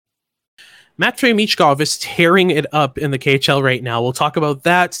Matvei Michkov is tearing it up in the KHL right now. We'll talk about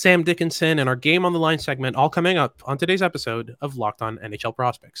that, Sam Dickinson, and our Game on the Line segment all coming up on today's episode of Locked On NHL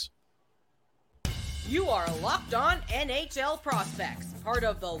Prospects. You are Locked On NHL Prospects, part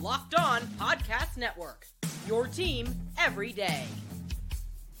of the Locked On Podcast Network. Your team every day.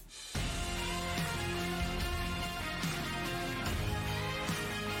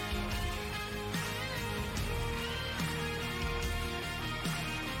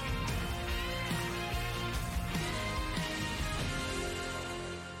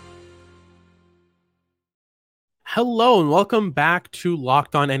 Hello and welcome back to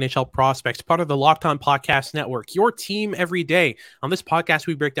Locked On NHL Prospects, part of the Locked On Podcast Network, your team every day. On this podcast,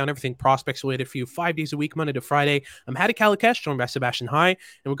 we break down everything prospects related for you 5 days a week, Monday to Friday. I'm Hadi Kalikesh, joined by Sebastian High, and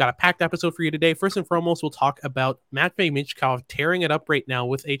we've got a packed episode for you today. First and foremost, we'll talk about Matvei Michkov tearing it up right now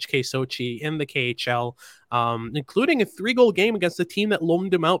with HK Sochi in the KHL, including a 3-goal game against the team that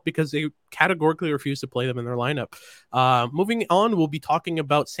loaned him out because they categorically refused to play them in their lineup. Moving on, we'll be talking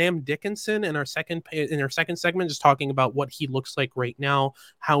about Sam Dickinson in our second segment, just talking about what he looks like right now,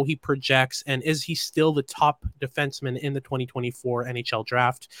 how he projects, and is he still the top defenseman in the 2024 NHL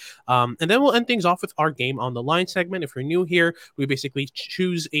draft? And then we'll end things off with our Game on the Line segment. If you're new here, we basically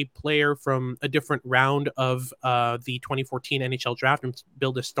choose a player from a different round of the 2014 NHL draft and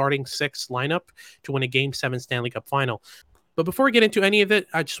build a starting 6 lineup to win a Game 7 Stanley Cup final. But before we get into any of it,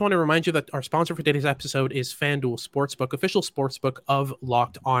 I just want to remind you that our sponsor for today's episode is FanDuel Sportsbook, official sportsbook of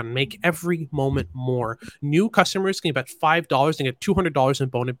Locked On. Make every moment more. New customers can bet $5 and get $200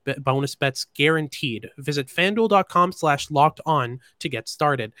 in bonus bets guaranteed. Visit FanDuel.com/LockedOn to get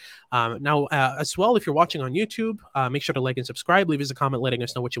started. Now, as well, if you're watching on YouTube, make sure to like and subscribe. Leave us a comment letting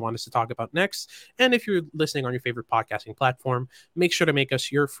us know what you want us to talk about next. And if you're listening on your favorite podcasting platform, make sure to make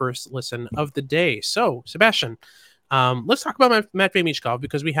us your first listen of the day. So, Sebastian, let's talk about Matvei Michkov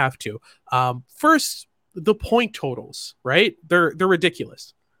because we have to. First, the point totals, right? They're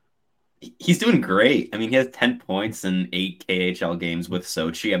ridiculous. He's doing great. I mean, he has 10 points in 8 KHL games with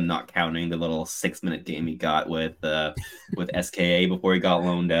Sochi. I'm not counting the little 6-minute game he got with SKA before he got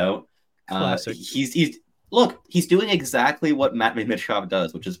loaned out. Classic. He's doing exactly what Matvei Michkov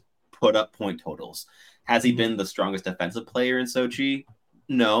does, which is put up point totals. Has he been the strongest defensive player in Sochi?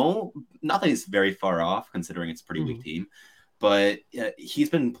 No, not that he's very far off, considering it's a pretty weak team. But he's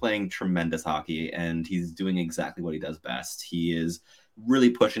been playing tremendous hockey, and he's doing exactly what he does best. He is really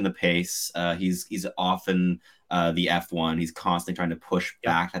pushing the pace. He's often the F1. He's constantly trying to push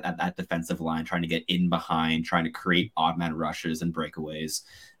back at that defensive line, trying to get in behind, trying to create odd man rushes and breakaways.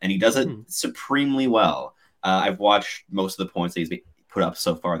 And he does it supremely well. I've watched most of the points that he's put up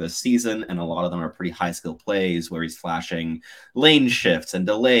so far this season, and a lot of them are pretty high skill plays where he's flashing lane shifts and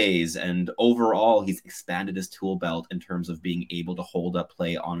delays, and overall he's expanded his tool belt in terms of being able to hold up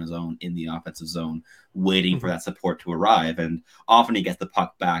play on his own in the offensive zone, waiting for that support to arrive. And often he gets the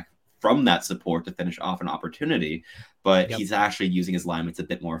puck back from that support to finish off an opportunity, but he's actually using his line mates a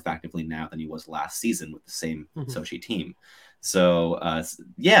bit more effectively now than he was last season with the same Sochi team. So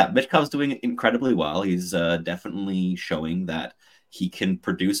Michkov's doing incredibly well. He's definitely showing that he can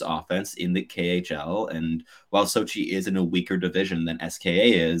produce offense in the KHL, and while Sochi is in a weaker division than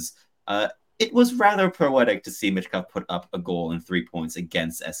SKA is, it was rather poetic to see Michkov put up a goal and 3 points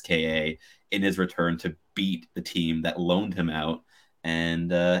against SKA in his return to beat the team that loaned him out.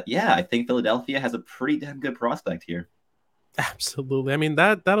 And I think Philadelphia has a pretty damn good prospect here. Absolutely. I mean,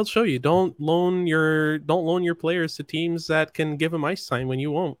 that'll show you. Don't loan your players to teams that can give him ice time when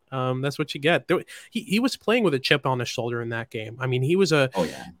you won't. That's what you get. He was playing with a chip on his shoulder in that game. I mean, he was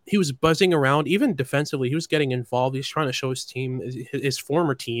buzzing around, even defensively. He was getting involved. He's trying to show his team, his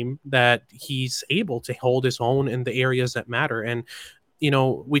former team, that he's able to hold his own in the areas that matter. And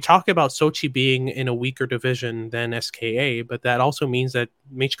we talk about Sochi being in a weaker division than SKA, but that also means that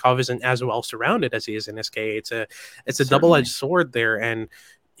Michkov isn't as well surrounded as he is in SKA. It's a double-edged sword there, and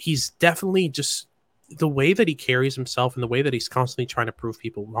he's definitely just the way that he carries himself and the way that he's constantly trying to prove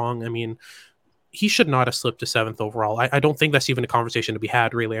people wrong. I mean, he should not have slipped to 7th overall. I don't think that's even a conversation to be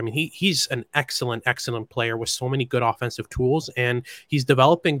had, really. I mean, he's an excellent neplayer with so many good offensive tools, and he's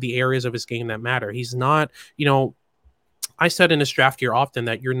developing the areas of his game that matter. He's not, I said in this draft year often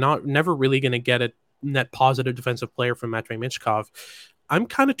that you're never really going to get a net positive defensive player from Matvei Michkov. I'm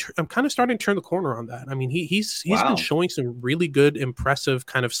kind of starting to turn the corner on that. I mean, he's been showing some really good, impressive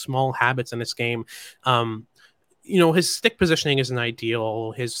kind of small habits in this game. His stick positioning isn't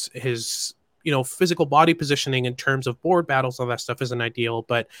ideal. His physical body positioning in terms of board battles, all that stuff isn't ideal.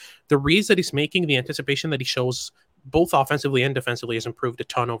 But the reads that he's making, the anticipation that he shows both offensively and defensively, has improved a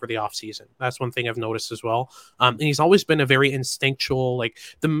ton over the offseason. That's one thing I've noticed as well. And he's always been a very instinctual, like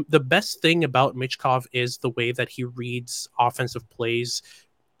the best thing about Michkov is the way that he reads offensive plays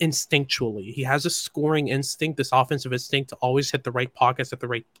instinctually. He has a scoring instinct, this offensive instinct to always hit the right pockets at the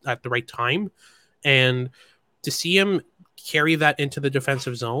right time. And to see him carry that into the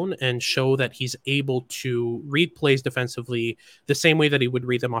defensive zone and show that he's able to read plays defensively the same way that he would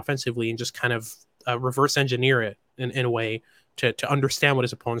read them offensively, and just kind of reverse engineer it in a way to understand what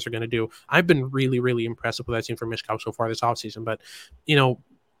his opponents are going to do. I've been really, really impressed with what I've seen from Michkov so far this offseason. But,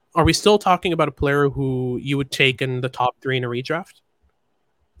 are we still talking about a player who you would take in the top 3 in a redraft?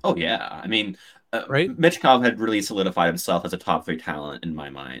 Oh, yeah. I mean, right? Michkov had really solidified himself as a top 3 talent in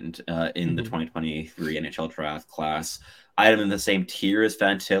my mind in the 2023 NHL draft class. I had him in the same tier as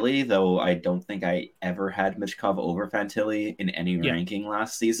Fantilli, though I don't think I ever had Michkov over Fantilli in any ranking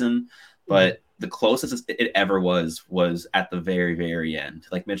last season. But the closest it ever was at the very, very end.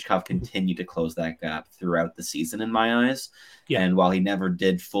 Like, Michkov continued to close that gap throughout the season in my eyes. Yeah. And while he never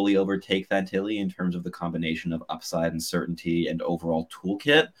did fully overtake Fantilli in terms of the combination of upside and certainty and overall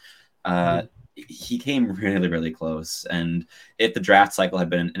toolkit, he came really, really close. And if the draft cycle had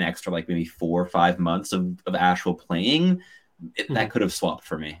been an extra, like, maybe 4 or 5 months of actual playing, that could have swapped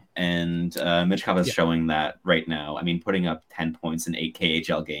for me. And Michkov is showing that right now. I mean, putting up 10 points in 8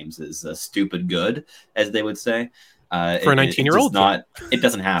 KHL games is stupid good, as they would say. For a 19-year-old? It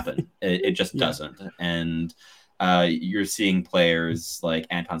doesn't happen. It just doesn't. And you're seeing players like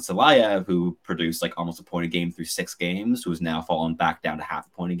Anton Silayev, who produced like almost a point a game through 6 games, who's now fallen back down to half a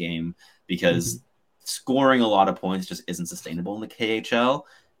point a game because scoring a lot of points just isn't sustainable in the KHL.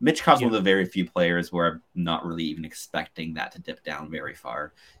 Michkov's one of the very few players where I'm not really even expecting that to dip down very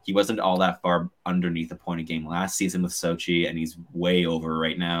far. He wasn't all that far underneath a point a game last season with Sochi, and he's way over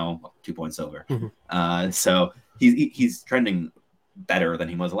right now, 2 points over. So he's trending better than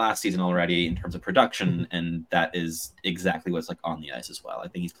he was last season already in terms of production, and that is exactly what's like on the ice as well. I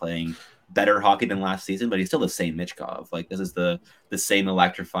think he's playing better hockey than last season, but he's still the same Michkov. Like, this is the same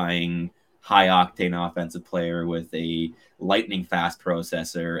electrifying, high-octane offensive player with a lightning-fast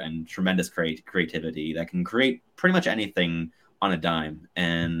processor and tremendous creativity that can create pretty much anything on a dime.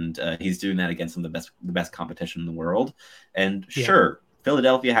 And he's doing that against some of the best competition in the world. And sure,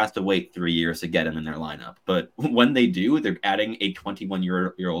 Philadelphia has to wait 3 years to get him in their lineup. But when they do, they're adding a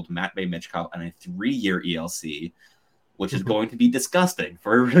 21-year-old Matvei Michkov and a 3-year ELC, which is going to be disgusting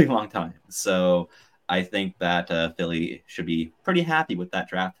for a really long time. So I think that Philly should be pretty happy with that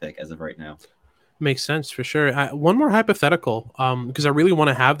draft pick as of right now. Makes sense for sure. One more hypothetical, because I really want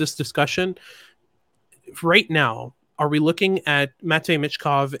to have this discussion. Right now, are we looking at Matvei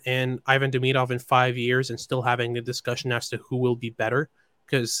Michkov and Ivan Demidov in 5 years and still having the discussion as to who will be better?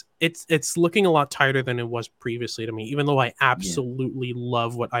 Because it's looking a lot tighter than it was previously to me, even though I absolutely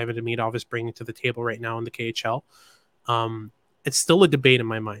love what Ivan Demidov is bringing to the table right now in the KHL. It's still a debate in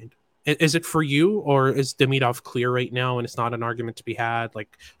my mind. Is it for you, or is Demidov clear right now and it's not an argument to be had?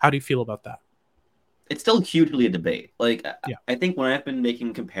 Like, how do you feel about that? It's still hugely a debate. Like, I think when I've been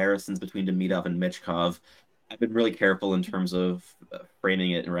making comparisons between Demidov and Michkov, I've been really careful in terms of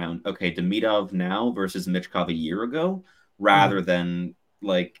framing it around, okay, Demidov now versus Michkov a year ago, rather than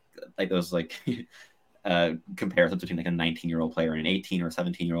like those like comparisons between like a 19-year-old player and an 18 or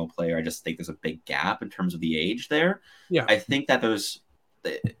 17-year-old player. I just think there's a big gap in terms of the age there. Yeah, I think that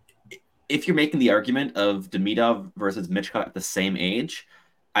if you're making the argument of Demidov versus Michkov at the same age,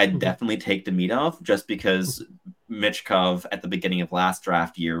 I'd definitely take Demidov, just because Michkov at the beginning of last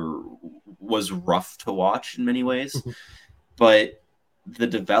draft year was rough to watch in many ways. But the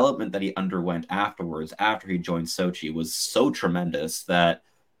development that he underwent afterwards, after he joined Sochi, was so tremendous that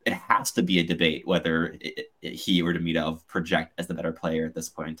it has to be a debate whether he or Demidov project as the better player at this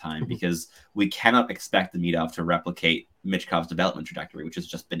point in time, because we cannot expect Demidov to replicate Michkov's development trajectory, which has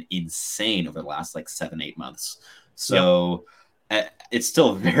just been insane over the last like 7-8 months. So it's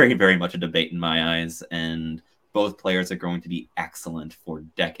still very, very much a debate in my eyes, and both players are going to be excellent for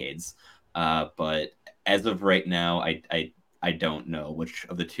decades. But as of right now, I don't know which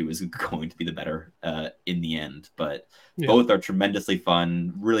of the two is going to be the better in the end. But both are tremendously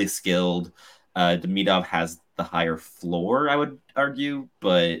fun, really skilled. Demidov has the higher floor, I would argue,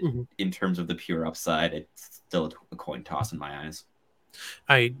 but in terms of the pure upside, it's still a coin toss in my eyes.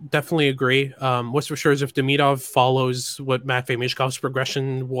 I definitely agree. What's for sure is if Demidov follows what Matvei Michkov's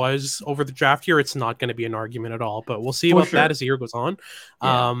progression was over the draft year, it's not going to be an argument at all. But we'll see For about that sure. as the year goes on.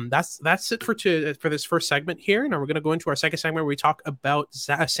 Yeah. That's it for this first segment here. Now we're going to go into our second segment where we talk about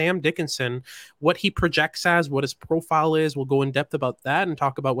Sam Dickinson, what he projects as, what his profile is. We'll go in depth about that and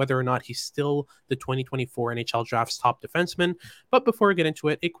talk about whether or not he's still the 2024 NHL Draft's top defenseman. But before we get into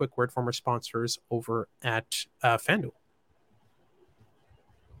it, a quick word from our sponsors over at FanDuel.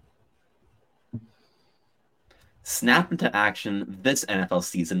 Snap into action this NFL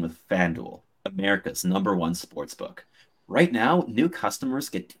season with FanDuel, America's #1 sportsbook. Right now, new customers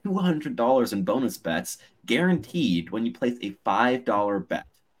get $200 in bonus bets guaranteed when you place a $5 bet.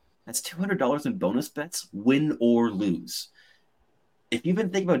 That's $200 in bonus bets, win or lose. If you've been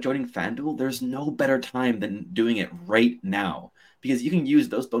thinking about joining FanDuel, there's no better time than doing it right now because you can use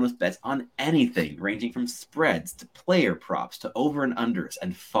those bonus bets on anything, ranging from spreads to player props to over and unders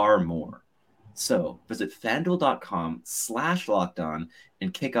and far more. So visit fanduel.com/lockedon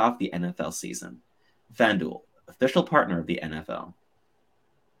and kick off the NFL season. FanDuel, official partner of the NFL.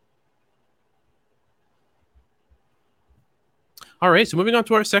 All right, so moving on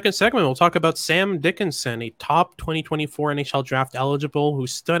to our second segment, we'll talk about Sam Dickinson, a top 2024 NHL draft eligible who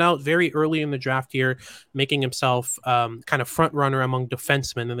stood out very early in the draft year, making himself kind of front runner among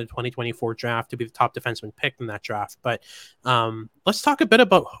defensemen in the 2024 draft to be the top defenseman picked in that draft. But let's talk a bit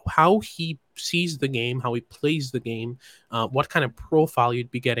about how he sees the game, how he plays the game, what kind of profile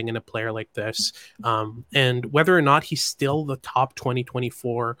you'd be getting in a player like this, and whether or not he's still the top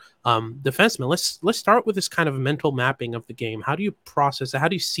 2024 defenseman. Let's start with this kind of mental mapping of the game. How do you process it? How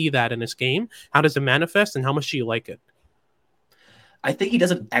do you see that in his game? How does it manifest, and how much do you like it? I think he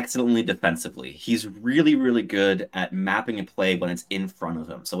does it excellently defensively. He's really, really good at mapping a play when it's in front of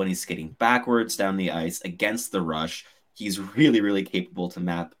him. So when he's skating backwards down the ice against the rush, he's really, really capable to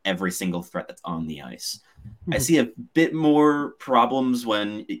map every single threat that's on the ice. I see a bit more problems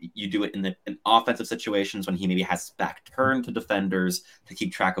when you do it in offensive situations when he maybe has back turn to defenders to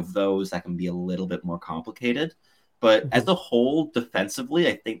keep track of those. That can be a little bit more complicated. But as a whole, defensively,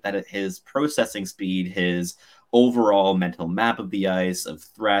 I think that his processing speed, his overall mental map of the ice, of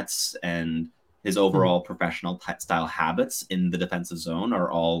threats, and his overall professional style habits in the defensive zone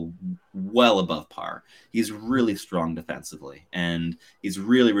are all well above par. He's really strong defensively, and he's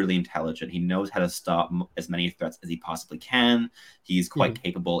really, really intelligent. He knows how to stop as many threats as he possibly can. He's quite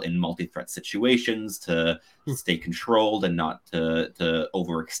capable in multi-threat situations to stay controlled and not to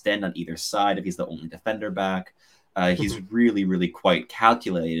overextend on either side if he's the only defender back. He's really, really quite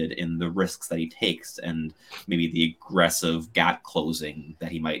calculated in the risks that he takes and maybe the aggressive gap closing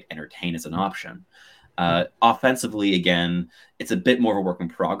that he might entertain as an option. Offensively, again, it's a bit more of a work in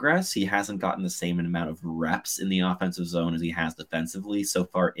progress. He hasn't gotten the same amount of reps in the offensive zone as he has defensively so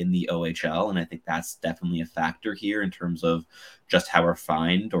far in the OHL, and I think that's definitely a factor here in terms of just how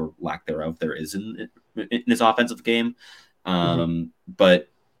refined or lack thereof there is in his offensive game. But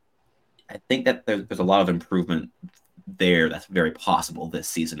I think that there's a lot of improvement there that's very possible this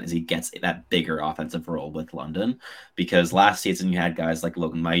season as he gets that bigger offensive role with London. Because last season you had guys like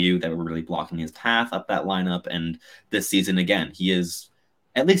Logan Mailloux that were really blocking his path up that lineup. And this season, again, he is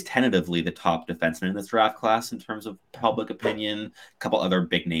at least tentatively the top defenseman in this draft class in terms of public opinion. A couple other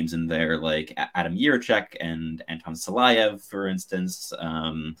big names in there like Adam Jiricek and Anton Salayev, for instance.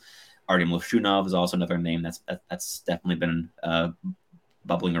 Artem Loshunov is also another name that's definitely been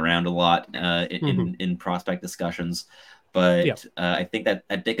bubbling around a lot in prospect discussions. But I think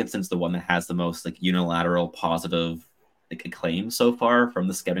that Dickinson's the one that has the most like unilateral positive acclaim so far from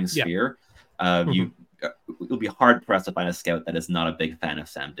the scouting sphere. You'll be hard pressed to find a scout that is not a big fan of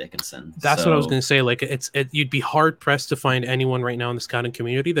Sam Dickinson. That's what I was going to say. Like you'd be hard pressed to find anyone right now in the scouting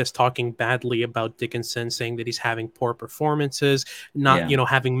community that's talking badly about Dickinson, saying that he's having poor performances, not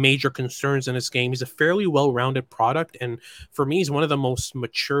having major concerns in his game. He's a fairly well-rounded product, and for me, he's one of the most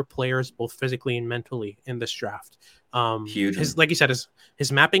mature players, both physically and mentally, in this draft. Huge. Like you said,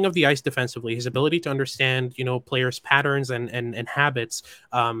 his mapping of the ice defensively, his ability to understand, players' patterns and habits,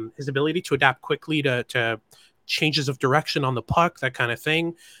 his ability to adapt quickly to changes of direction on the puck, that kind of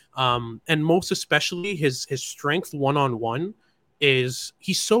thing. And most especially his strength one-on-one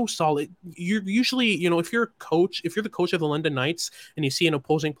he's so solid. You're usually, if you're the coach of the London Knights and you see an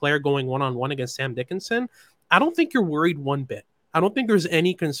opposing player going one-on-one against Sam Dickinson, I don't think you're worried one bit. I don't think there's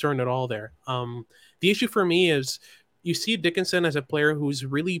any concern at all there. The issue for me is you see Dickinson as a player who's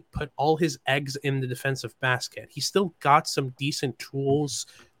really put all his eggs in the defensive basket. He's still got some decent tools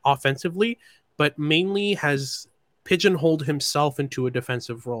offensively, but mainly has pigeonholed himself into a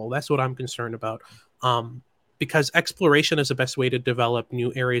defensive role. That's what I'm concerned about. because exploration is the best way to develop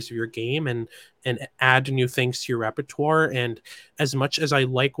new areas of your game and add new things to your repertoire. And as much as I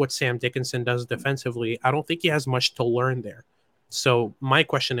like what Sam Dickinson does defensively, I don't think he has much to learn there. So my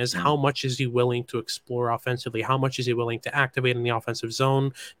question is, how much is he willing to explore offensively? How much is he willing to activate in the offensive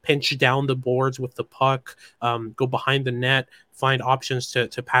zone, pinch down the boards with the puck, go behind the net, find options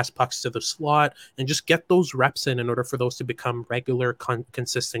to pass pucks to the slot, and just get those reps in order for those to become regular,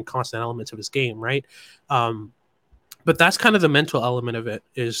 consistent, constant elements of his game, right? But that's kind of the mental element of it,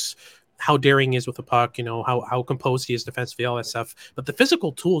 is how daring he is with the puck, how composed he is defensively, all that stuff. But the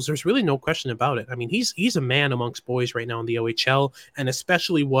physical tools, there's really no question about it. I mean, he's a man amongst boys right now in the OHL, and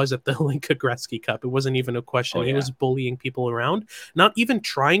especially was at the Linka Gretzky Cup. It wasn't even a question. He was bullying people around, not even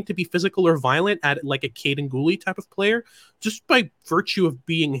trying to be physical or violent at like a Caden Gooley type of player, just by virtue of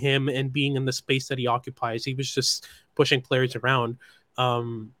being him and being in the space that he occupies. He was just pushing players around.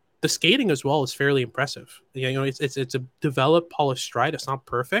 The skating as well is fairly impressive. It's a developed, polished stride. It's not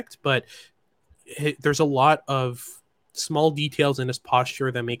perfect, but there's a lot of small details in his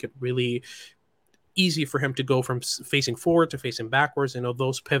posture that make it really easy for him to go from facing forward to facing backwards.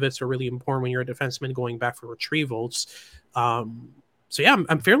 Those pivots are really important when you're a defenseman going back for retrievals. So yeah,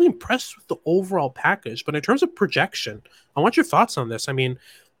 I'm fairly impressed with the overall package. But in terms of projection, I want your thoughts on this. I mean,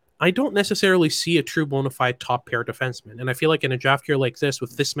 I don't necessarily see a true bona fide top pair defenseman. And I feel like in a draft year like this,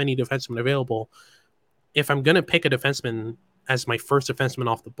 with this many defensemen available, if I'm going to pick a defenseman as my first defenseman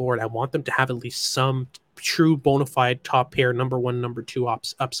off the board, I want them to have at least some true bona fide top pair, number one, number two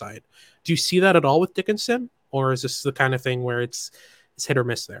upside. Do you see that at all with Dickinson? Or is this the kind of thing where it's hit or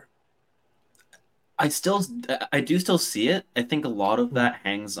miss there? I do still see it. I think a lot of that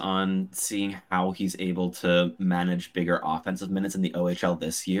hangs on seeing how he's able to manage bigger offensive minutes in the OHL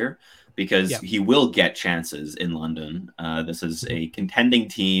this year, because he will get chances in London. This is a contending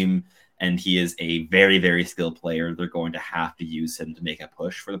team, and he is a very, very skilled player. They're going to have to use him to make a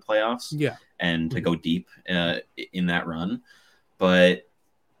push for the playoffs and to go deep in that run. But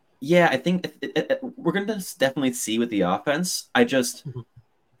yeah, I think we're going to definitely see with the offense.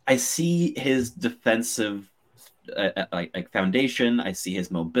 I see his defensive like foundation. I see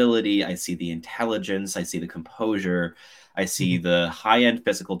his mobility. I see the intelligence. I see the composure. I see the high-end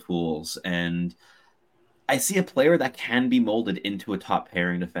physical tools. And I see a player that can be molded into a top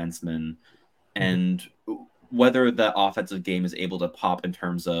pairing defenseman. And whether the offensive game is able to pop in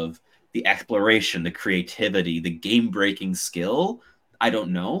terms of the exploration, the creativity, the game-breaking skill, I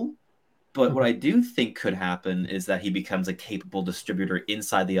don't know. But what I do think could happen is that he becomes a capable distributor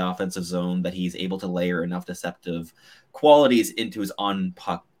inside the offensive zone, that he's able to layer enough deceptive qualities into his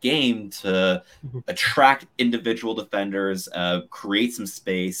on-puck game to attract individual defenders, create some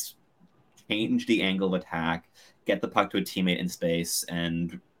space, change the angle of attack, get the puck to a teammate in space,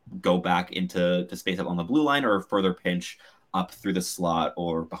 and go back into space up on the blue line, or further pinch up through the slot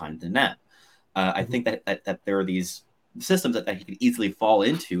or behind the net. I think that there are these systems that he could easily fall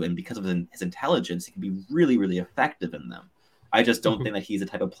into, and because of his intelligence, he can be really, really effective in them. I just don't think that he's the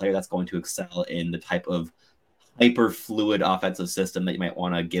type of player that's going to excel in the type of hyper fluid offensive system that you might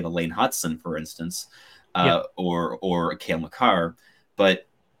want to give a Lane Hudson, for instance, or a Cale Makar. But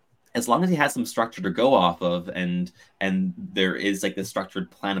as long as he has some structure to go off of, and there is like this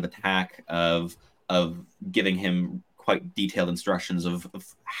structured plan of attack of giving him quite detailed instructions of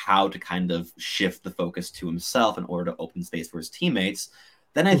how to kind of shift the focus to himself in order to open space for his teammates,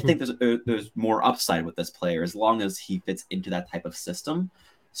 then I think there's more upside with this player, as long as he fits into that type of system.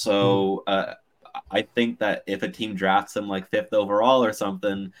 So I think that if a team drafts him like 5th overall or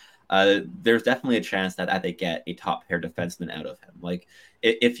something, there's definitely a chance that they get a top pair defenseman out of him. Like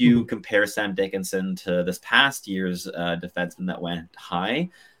if you compare Sam Dickinson to this past year's defenseman that went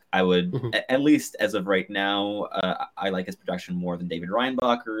high, I would, at least as of right now, I like his production more than David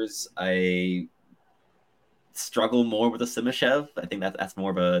Reinbacher's. I struggle more with a Simashev. I think that's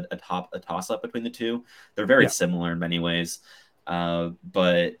more of a toss-up between the two. They're very similar in many ways.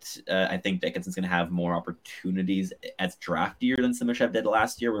 But I think Dickinson's going to have more opportunities as draft year than Simashev did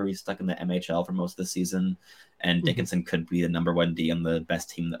last year, where he stuck in the MHL for most of the season. And Dickinson could be the number 1 D on the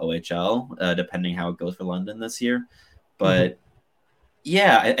best team in the OHL, depending how it goes for London this year. But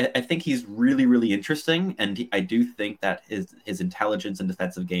yeah, I think he's really, really interesting, and I do think that his intelligence and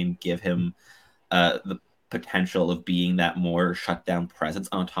defensive game give him the potential of being that more shutdown presence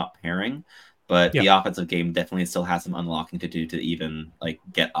on a top pairing. But the offensive game definitely still has some unlocking to do to even like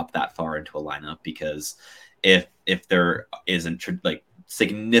get up that far into a lineup, because if there isn't like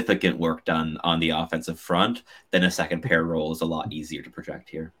significant work done on the offensive front, then a second pair role is a lot easier to project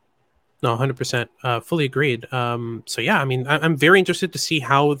here. No, 100%. Fully agreed. So yeah, I mean, I'm very interested to see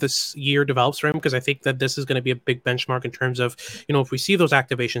how this year develops for him, because I think that this is going to be a big benchmark in terms of, if we see those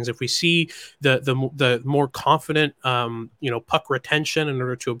activations, if we see the more confident, puck retention in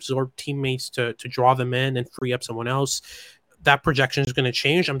order to absorb teammates to draw them in and free up someone else, that projection is going to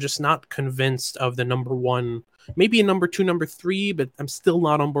change. I'm just not convinced of the number one, maybe a number two, number three, but I'm still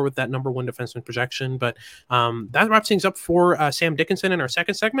not on board with that number one defenseman projection. But that wraps things up for Sam Dickinson in our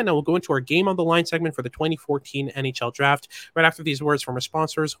second segment. And we'll go into our game on the line segment for the 2014 NHL draft right after these words from our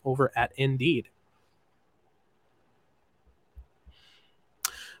sponsors over at Indeed.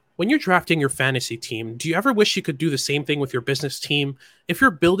 When you're drafting your fantasy team, do you ever wish you could do the same thing with your business team? If you're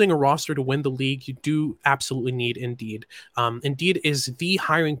building a roster to win the league, you do absolutely need Indeed. Indeed is the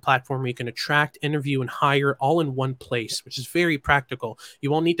hiring platform where you can attract, interview, and hire all in one place, which is very practical. You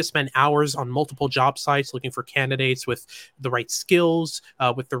won't need to spend hours on multiple job sites looking for candidates with the right skills,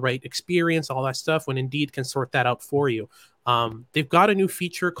 with the right experience, all that stuff, when Indeed can sort that out for you. They've got a new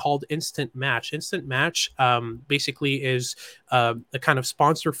feature called Instant Match. Instant Match basically is a kind of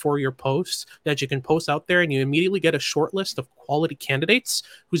sponsor for your posts that you can post out there, and you immediately get a short list of quality candidates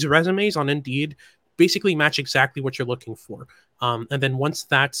whose resumes on Indeed basically match exactly what you're looking for. And then once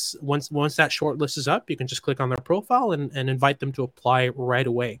that short list is up, you can just click on their profile and invite them to apply right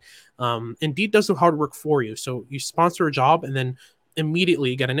away. Indeed does the hard work for you. So you sponsor a job, and then immediately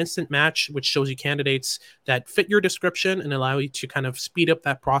you get an instant match, which shows you candidates that fit your description and allow you to kind of speed up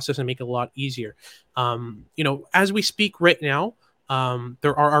that process and make it a lot easier. As we speak right now,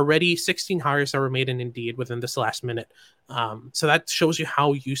 there are already 16 hires that were made in Indeed within this last minute. So that shows you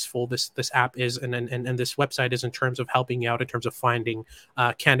how useful this app is and this website is in terms of helping you out in terms of finding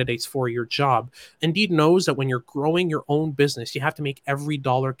candidates for your job. Indeed knows that when you're growing your own business, you have to make every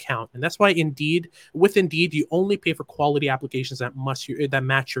dollar count. And that's why with Indeed, you only pay for quality applications that match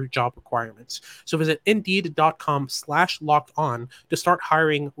your job requirements. So visit Indeed.com/locked-on to start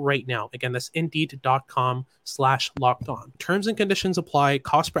hiring right now. Again, that's Indeed.com/locked-on. Terms and conditions apply.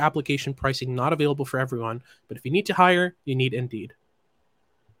 Cost per application pricing not available for everyone. But if you need to hire, you need Indeed.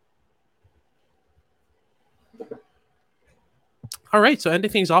 All right, so ending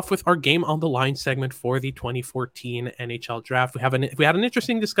things off with our game on the line segment for the 2014 NHL draft. We had an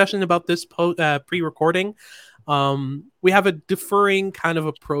interesting discussion about this pre-recording. We have a differing kind of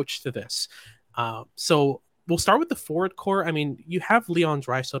approach to this. So we'll start with the forward core. I mean, you have Leon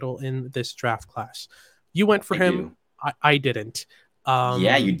Draisaitl in this draft class. You went for him. I didn't.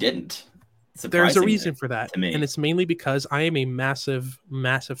 Yeah, you didn't. There's a reason for that, and it's mainly because I am a massive,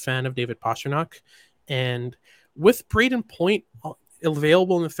 massive fan of David Pastrnak, and with Brayden Point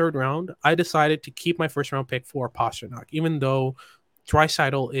available in the third round, I decided to keep my first round pick for Pastrnak, even though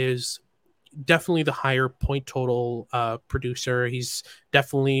Draisaitl is definitely the higher point total producer. He's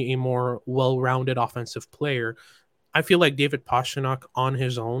definitely a more well-rounded offensive player. I feel like David Pastrnak on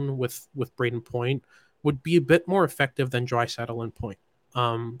his own with Brayden Point would be a bit more effective than Draisaitl and Point.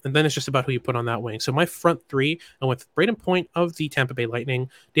 And then it's just about who you put on that wing. So my front three, I went with Brayden Point of the Tampa Bay Lightning,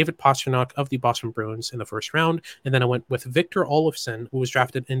 David Pastrnak of the Boston Bruins in the first round, and then I went with Victor Olofsson, who was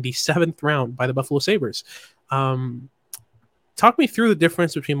drafted in the 7th round by the Buffalo Sabres. Talk me through the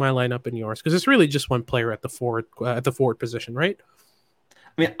difference between my lineup and yours, because it's really just one player at the forward position, right?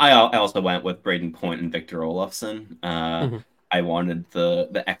 I mean, I also went with Brayden Point and Victor Olofsson. I wanted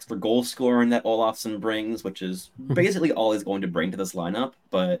the extra goal scoring that Olofsson brings, which is basically all he's going to bring to this lineup.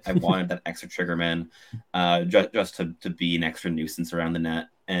 But I wanted that extra triggerman just to be an extra nuisance around the net.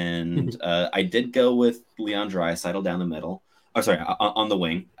 And I did go with Leon Draisaitl down the middle. Oh, sorry, on the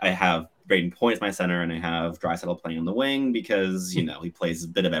wing. I have Brayden Point as my center, and I have Draisaitl playing on the wing because, he plays a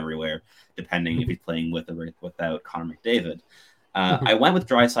bit of everywhere, depending if he's playing with or without Connor McDavid. I went with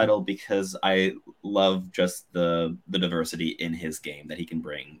Draisaitl because I love just the diversity in his game that he can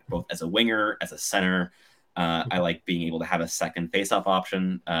bring, both as a winger, as a center. I like being able to have a second face-off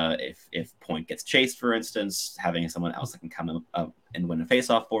option. If Point gets chased, for instance, having someone else that can come up and win a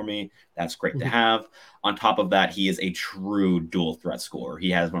face-off for me, that's great to have. On top of that, he is a true dual threat scorer.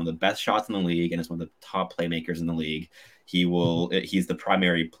 He has one of the best shots in the league and is one of the top playmakers in the league. He's the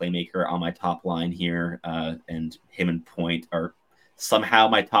primary playmaker on my top line here, and him and Point are somehow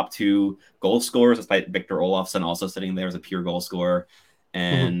my top 2 goal scorers, despite Victor Olofsson also sitting there as a pure goal scorer.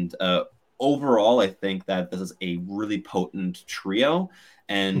 And overall, I think that this is a really potent trio.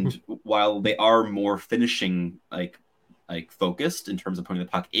 And while they are more finishing like focused in terms of putting the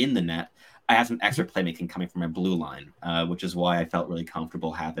puck in the net, I have some extra playmaking coming from my blue line, which is why I felt really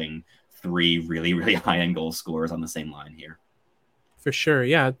comfortable having 3 really, really high-end goal scorers on the same line here. For sure,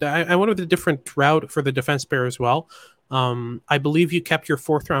 yeah. I went with a different route for the defense pair as well. I believe you kept your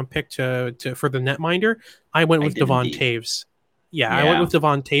 4th-round pick for the netminder. I went I with did Devon indeed. Taves. Yeah, I went Yeah. with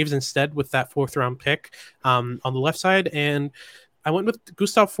Devon Taves instead with that 4th-round pick on the left side, and I went with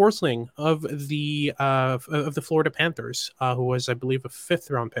Gustav Forsling of the Florida Panthers, who was, I believe, a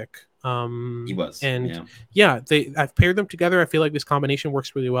 5th-round pick. He was. And Yeah. yeah, I've paired them together. I feel like this combination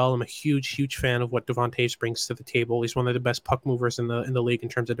works really well. I'm a huge fan of what Devon Taves brings to the table. He's one of the best puck movers in the league in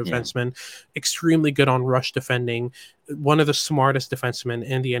terms of Yeah. defensemen. Extremely good on rush defending. One of the smartest defensemen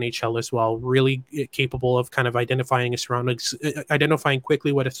in the NHL as well. Really capable of kind of identifying his surroundings, identifying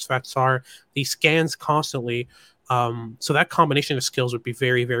quickly what his threats are. He scans constantly. So that combination of skills would be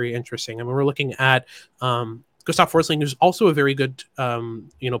very interesting. I mean, we're looking at Gustav Forsling, who's also a very good,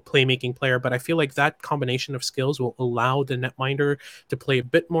 playmaking player, but I feel like that combination of skills will allow the netminder to play a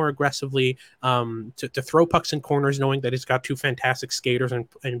bit more aggressively, to throw pucks in corners, knowing that he's got 2 fantastic skaters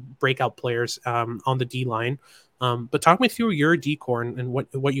and breakout players on the D line. But talk me through your decor and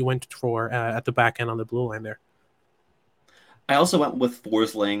what you went for at the back end on the blue line there. I also went with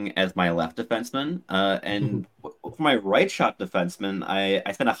Forsling as my left defenseman. And for my right shot defenseman,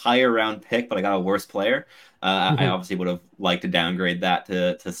 I spent a higher round pick, but I got a worse player. I obviously would have liked to downgrade that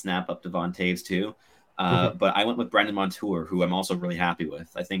to snap up Devon Taves too. But I went with Brandon Montour, who I'm also really happy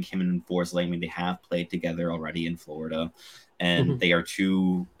with. I think him and Forsling, I mean, they have played together already in Florida, and they are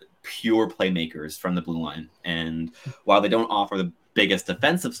 2 pure playmakers from the blue line. And while they don't offer the biggest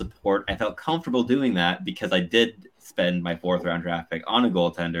defensive support, I felt comfortable doing that because I did spend my 4th-round draft pick on a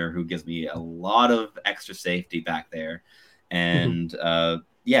goaltender who gives me a lot of extra safety back there. And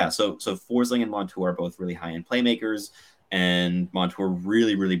yeah, so Forsling and Montour are both really high-end playmakers, and Montour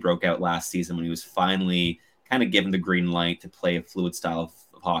really broke out last season when he was finally kind of given the green light to play a fluid style of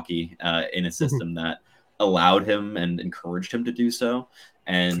hockey in a system that allowed him and encouraged him to do so.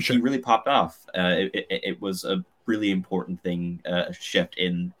 And For he sure. really popped off. It was a really important thing, a shift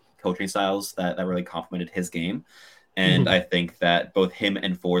in coaching styles that really complemented his game. And I think that both him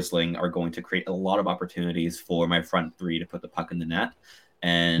and Forsling are going to create a lot of opportunities for my front 3 to put the puck in the net.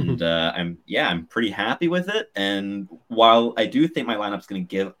 And I'm pretty happy with it. And while I do think my lineup's going to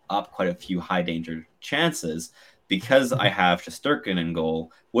give up quite a few high danger chances, because I have Shesterkin in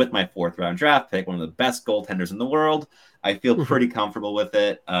goal with my 4th-round draft pick, one of the best goaltenders in the world, I feel pretty comfortable with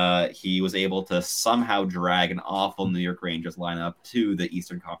it. He was able to somehow drag an awful New York Rangers lineup to the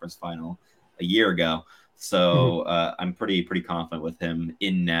Eastern Conference Final a year ago. So I'm pretty confident with him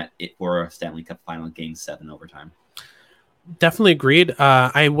in net for a Stanley Cup Final Game 7 overtime. Definitely agreed.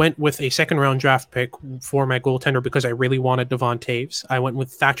 I went with a 2nd-round draft pick for my goaltender because I really wanted Devon Taves. I went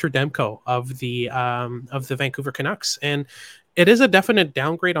with Thatcher Demko of the Vancouver Canucks, and it is a definite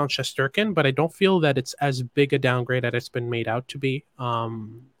downgrade on Shesterkin, but I don't feel that it's as big a downgrade as it's been made out to be.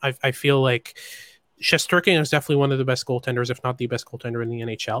 I feel like Shesterkin is definitely one of the best goaltenders, if not the best goaltender in the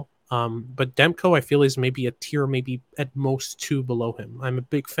NHL. But Demko, I feel, is maybe a tier, maybe at most 2 below him. I'm a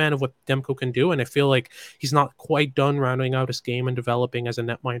big fan of what Demko can do, and I feel like he's not quite done rounding out his game and developing as a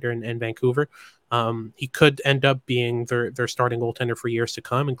netminder in Vancouver. He could end up being their starting goaltender for years to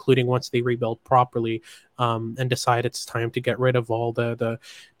come, including once they rebuild properly and decide it's time to get rid of all the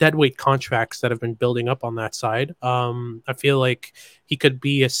deadweight contracts that have been building up on that side. I feel like he could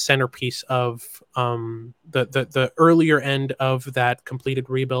be a centerpiece of the earlier end of that completed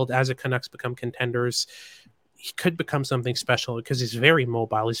rebuild as the Canucks become contenders. He could become something special because he's very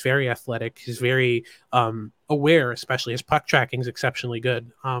mobile, he's very athletic, he's very aware, especially his puck tracking is exceptionally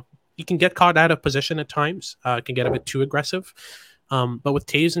good. He can get caught out of position at times, can get a bit too aggressive. But with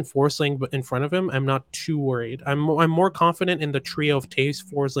Taves and Forsling in front of him, I'm not too worried. I'm more confident in the trio of Taves,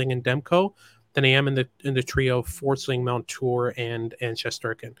 Forsling, and Demko than I am in the trio of Forsling, Montour, and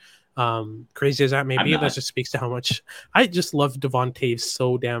Shesterkin. Crazy as that may be, that just speaks to how much I just love Devon Taves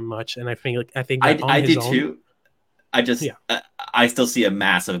so damn much, and I think that on I his do own, too. I still see a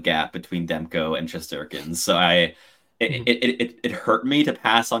massive gap between Demko and Shesterkin. So it hurt me to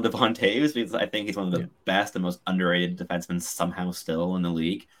pass on Devon Taves because I think he's one of the best and most underrated defensemen somehow still in the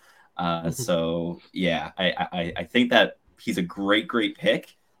league. So yeah, I think that he's a great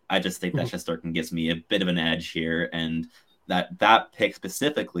pick. I just think that Shesterkin gives me a bit of an edge here, and that pick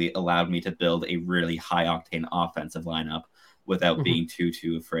specifically allowed me to build a really high octane offensive lineup without being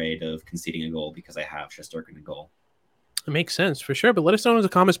too afraid of conceding a goal because I have Shesterkin in goal. It makes sense for sure. But let us know in the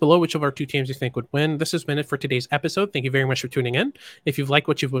comments below which of our two teams you think would win. This has been it for today's episode. Thank you very much for tuning in. If you've liked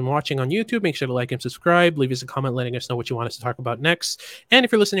what you've been watching on YouTube, make sure to like and subscribe. Leave us a comment letting us know what you want us to talk about next. And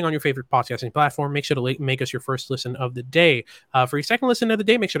if you're listening on your favorite podcasting platform, make sure to make us your first listen of the day. For your second listen of the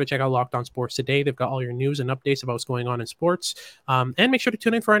day, make sure to check out Locked On Sports Today. They've got all your news and updates about what's going on in sports. And make sure to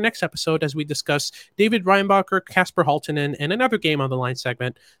tune in for our next episode as we discuss David Reinbacher, Kasper Halttunen, and another game on the line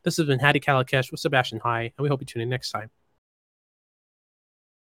segment. This has been Hadi Kalakesh with Sebastian High, and we hope you tune in next time.